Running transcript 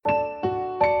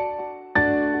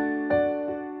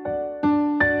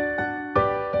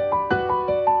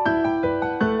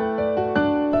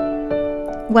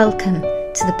Welcome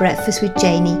to the Breakfast with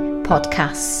Janie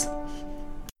podcasts.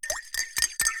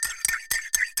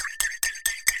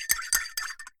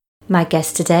 My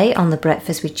guest today on the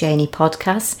Breakfast with Janie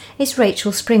podcast is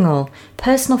Rachel Springall,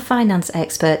 personal finance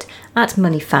expert at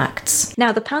Moneyfacts.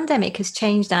 Now, the pandemic has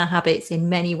changed our habits in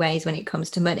many ways when it comes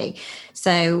to money.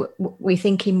 So we're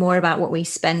thinking more about what we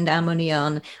spend our money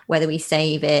on, whether we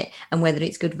save it and whether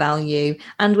it's good value.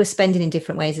 And we're spending in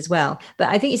different ways as well. But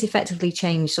I think it's effectively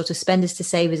changed sort of spenders to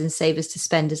savers and savers to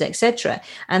spenders, etc.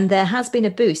 And there has been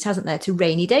a boost, hasn't there, to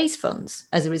rainy days funds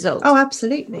as a result? Oh,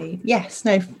 absolutely. Yes,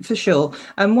 no, for sure.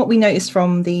 What we noticed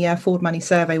from the Ford Money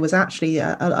survey was actually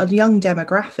a young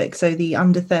demographic. So the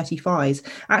under 35s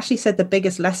actually said the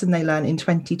biggest lesson they learned in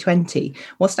 2020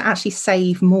 was to actually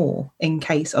save more in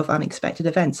case of unexpected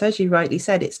events. So as you rightly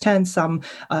said, it's turned some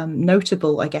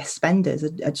notable, spenders,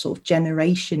 a sort of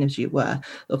generation, as you were,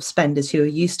 of spenders who are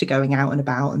used to going out and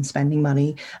about and spending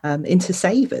money into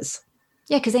savers.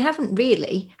 Yeah, because they haven't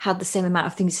really had the same amount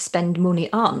of things to spend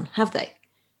money on, have they?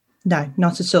 No,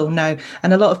 not at all. No.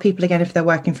 And a lot of people, again, if they're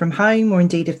working from home or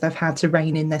indeed if they've had to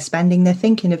rein in their spending, they're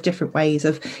thinking of different ways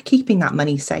of keeping that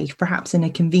money safe, perhaps in a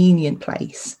convenient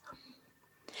place.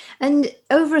 And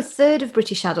over a third of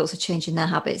British adults are changing their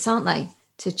habits, aren't they?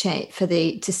 To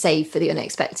save for the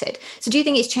unexpected. So do you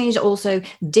think it's changed also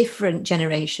different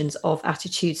generations of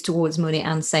attitudes towards money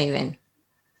and saving?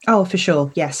 Oh, for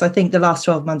sure. Yes. I think the last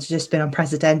 12 months has just been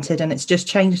unprecedented, and it's just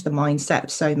changed the mindset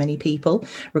of so many people,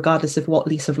 regardless of what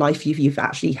lease of life you've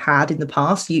actually had in the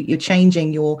past. You're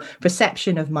changing your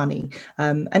perception of money.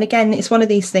 And again, it's one of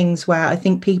these things where I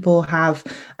think people have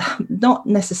not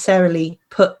necessarily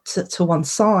put to one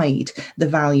side the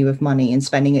value of money and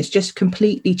spending. It's just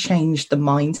completely changed the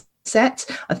mindset.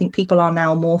 I think people are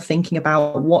now more thinking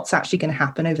about what's actually going to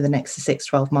happen over the next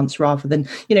 6-12 months rather than,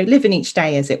 living each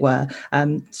day, as it were.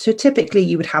 So typically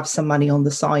you would have some money on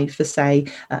the side for, say,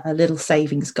 a little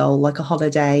savings goal like a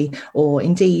holiday or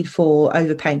indeed for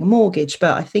overpaying a mortgage.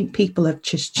 But I think people have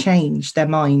just changed their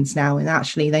minds now, and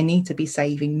actually they need to be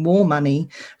saving more money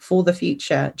for the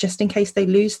future just in case they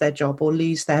lose their job or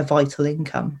lose their vital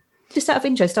income. Just out of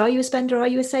interest, are you a spender or are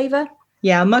you a saver?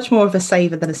 Yeah, I'm much more of a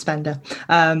saver than a spender.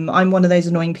 I'm one of those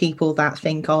annoying people that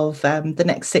think of the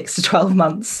next 6 to 12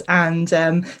 months and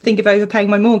think of overpaying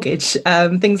my mortgage,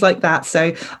 things like that.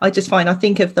 So I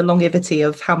think of the longevity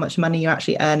of how much money you're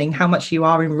actually earning, how much you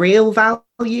are in real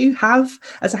value have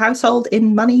as a household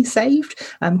in money saved.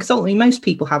 Because ultimately most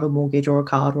people have a mortgage or a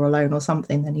card or a loan or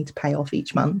something they need to pay off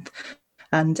each month.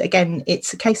 And again,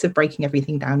 it's a case of breaking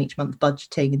everything down each month,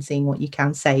 budgeting and seeing what you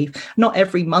can save. Not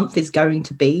every month is going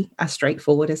to be as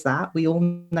straightforward as that. We all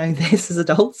know this as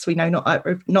adults. We know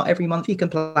not every month you can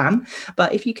plan.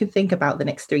 But if you can think about the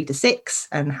next 3 to 6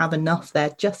 and have enough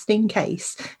there just in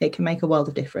case, it can make a world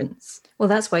of difference. Well,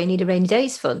 that's why you need a rainy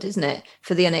days fund, isn't it?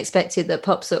 For the unexpected that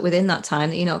pops up within that time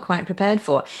that you're not quite prepared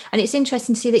for. And it's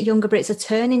interesting to see that younger Brits are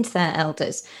turning to their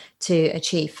elders to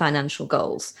achieve financial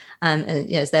goals. And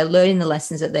as they're learning the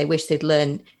lessons that they wish they'd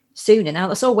learn sooner. Now,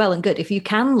 that's all well and good if you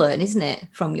can learn, isn't it,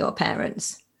 from your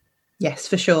parents? Yes,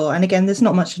 for sure. And again, there's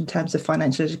not much in terms of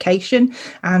financial education.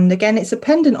 And again, it's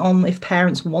dependent on if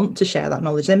parents want to share that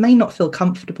knowledge. They may not feel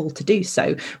comfortable to do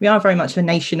so. We are very much a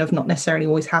nation of not necessarily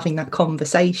always having that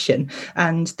conversation.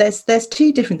 And there's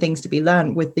 2 different things to be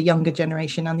learned with the younger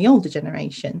generation and the older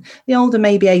generation. The older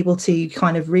may be able to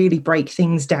kind of really break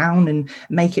things down and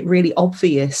make it really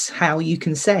obvious how you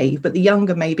can save. But the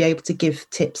younger may be able to give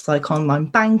tips like online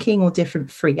banking or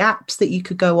different free apps that you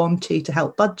could go on to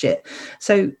help budget.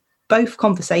 So both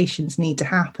conversations need to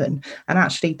happen, and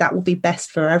actually that will be best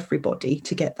for everybody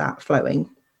to get that flowing.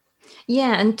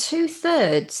 Yeah, and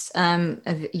 2/3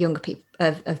 of younger people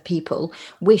of people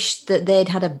wish that they'd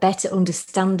had a better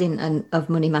understanding of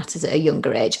money matters at a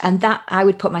younger age, and that I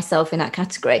would put myself in that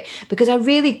category because I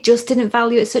really just didn't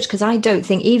value it such. Because I don't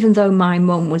think, even though my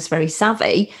mum was very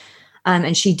savvy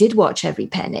and she did watch every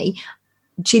penny,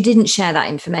 she didn't share that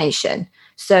information.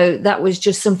 So that was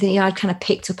just something I'd kind of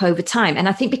picked up over time. And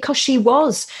I think because she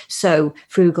was so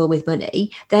frugal with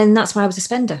money, then that's why I was a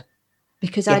spender,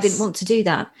 because I didn't want to do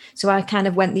that. So I kind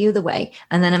of went the other way.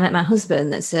 And then I met my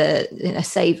husband that's a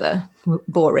saver,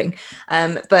 boring.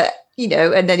 But,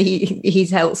 and then he's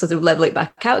helped sort of level it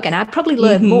back out again. I probably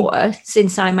learned more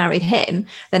since I married him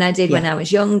than I did when I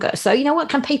was younger. So, what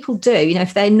can people do?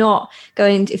 If they're not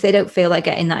if they don't feel like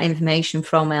getting that information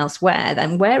from elsewhere,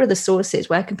 then where are the sources?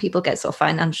 Where can people get sort of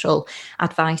financial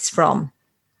advice from?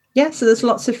 Yeah, so there's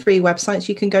lots of free websites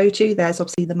you can go to. There's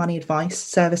obviously the Money Advice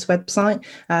Service website.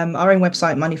 Our own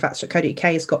website,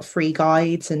 moneyfacts.co.uk, has got free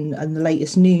guides and the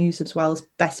latest news as well as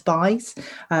best buys.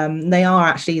 They are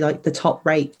actually like the top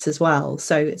rates as well.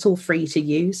 So it's all free to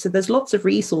use. So there's lots of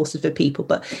resources for people.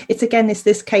 But it's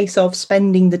this case of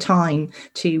spending the time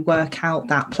to work out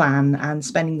that plan and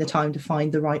spending the time to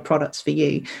find the right products for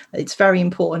you. It's very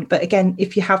important. But again,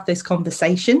 if you have those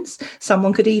conversations,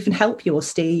 someone could even help you or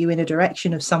steer you in a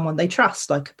direction of someone they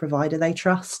trust, like a provider they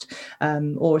trust,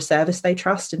 or a service they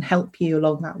trust, and help you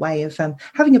along that way of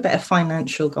having a better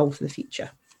financial goal for the future.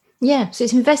 Yeah, so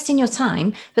it's investing your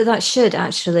time, but that should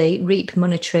actually reap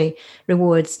monetary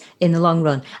rewards in the long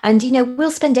run. And,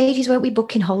 we'll spend ages, won't we,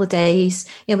 booking holidays?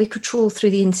 We could trawl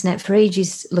through the internet for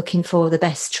ages looking for the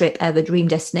best trip ever, dream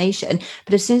destination.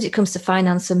 But as soon as it comes to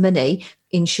finance and money,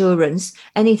 insurance,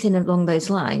 anything along those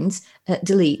lines,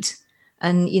 delete.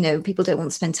 And, people don't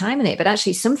want to spend time on it, but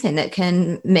actually it's something that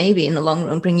can maybe in the long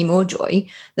run bring you more joy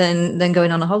than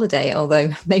going on a holiday,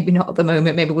 although maybe not at the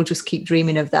moment. Maybe we'll just keep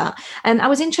dreaming of that. And I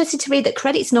was interested to read that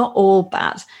credit's not all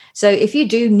bad. So if you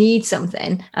do need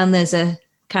something and there's a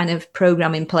kind of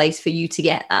program in place for you to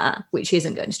get that, which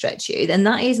isn't going to stretch you, then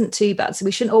that isn't too bad. So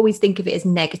we shouldn't always think of it as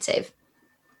negative.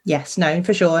 Yes, no,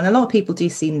 for sure. And a lot of people do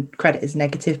see credit as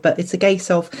negative, but it's a case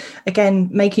of, again,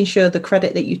 making sure the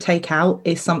credit that you take out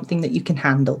is something that you can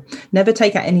handle. Never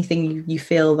take out anything you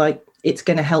feel like it's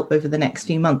going to help over the next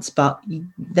few months, but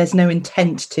there's no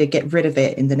intent to get rid of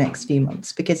it in the next few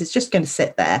months because it's just going to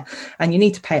sit there and you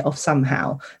need to pay it off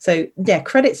somehow. So yeah,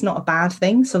 credit's not a bad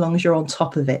thing so long as you're on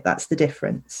top of it. That's the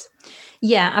difference.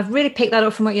 Yeah, I've really picked that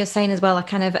up from what you're saying as well. I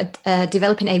kind of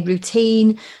developing a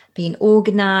routine, being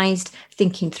organized,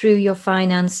 thinking through your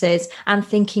finances and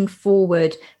thinking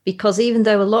forward, because even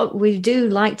though we do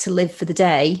like to live for the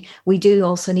day, we do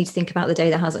also need to think about the day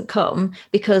that hasn't come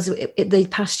because the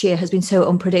past year has been so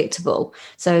unpredictable.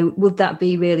 So would that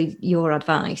be really your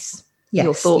advice? Yes,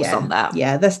 your thoughts on that?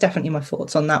 Yeah, that's definitely my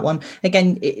thoughts on that one.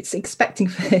 Again, it's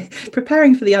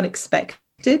preparing for the unexpected.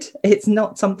 It's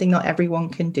not something not everyone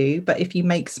can do, but if you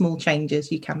make small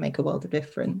changes, you can make a world of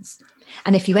difference.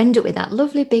 And if you end up with that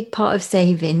lovely big pot of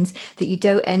savings that you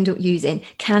don't end up using,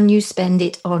 can you spend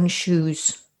it on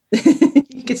shoes?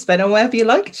 You can spend on whatever you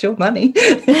like. It's your money.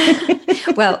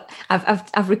 Well,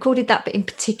 I've recorded that bit in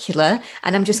particular,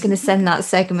 and I'm just going to send that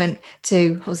segment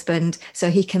to husband so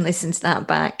he can listen to that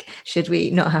back. Should we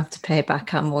not have to pay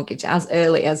back our mortgage as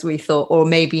early as we thought, or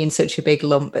maybe in such a big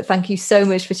lump? But thank you so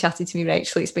much for chatting to me,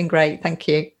 Rachel. It's been great. Thank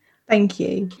you. Thank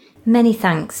you. Many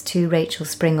thanks to Rachel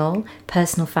Springall,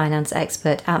 personal finance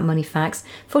expert at Moneyfacts,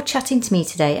 for chatting to me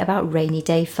today about rainy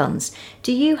day funds.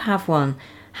 Do you have one?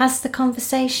 Has the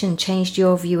conversation changed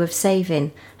your view of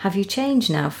saving? Have you changed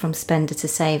now from spender to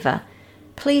saver?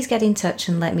 Please get in touch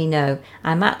and let me know.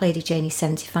 I'm at Lady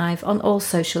Janie75 on all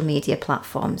social media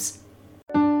platforms.